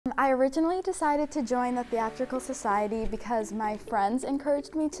I originally decided to join the Theatrical Society because my friends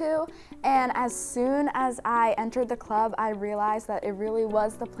encouraged me to, and as soon as I entered the club, I realized that it really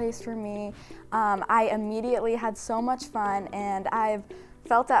was the place for me. I immediately had so much fun, and I've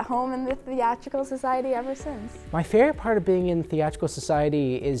felt at home in the Theatrical Society ever since. My favorite part of being in Theatrical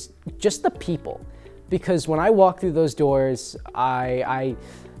Society is just the people, because when I walked through those doors, I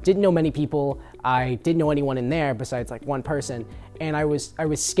didn't know many people. I didn't know anyone in there besides like one person, and I was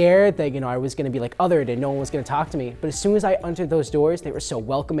scared that I was going to be like othered and no one was going to talk to me. But as soon as I entered those doors, they were so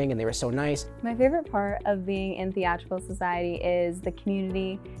welcoming and they were so nice. My favorite part of being in Theatrical Society is the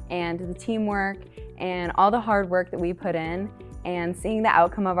community and the teamwork and all the hard work that we put in. And seeing the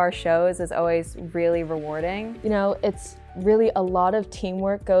outcome of our shows is always really rewarding. It's really a lot of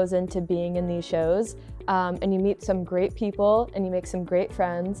teamwork goes into being in these shows, and you meet some great people and you make some great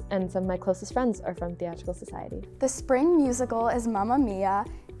friends, and some of my closest friends are from Theatrical Society. The spring musical is Mamma Mia,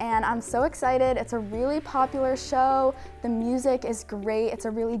 and I'm so excited. It's a really popular show. The music is great. It's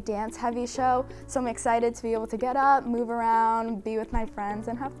a really dance-heavy show, so I'm excited to be able to get up, move around, be with my friends,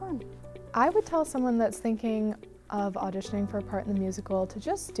 and have fun. I would tell someone that's thinking of auditioning for a part in the musical to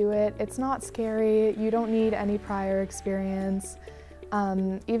just do it. It's not scary. You don't need any prior experience.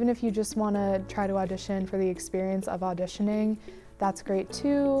 Even if you just want to try to audition for the experience of auditioning, that's great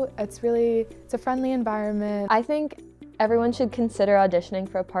too. It's a friendly environment. I think everyone should consider auditioning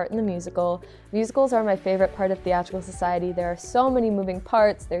for a part in the musical. Musicals are my favorite part of Theatrical Society. There are so many moving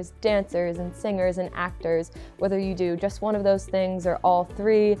parts. There's dancers and singers and actors. Whether you do just one of those things or all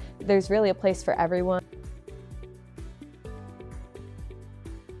three, there's really a place for everyone.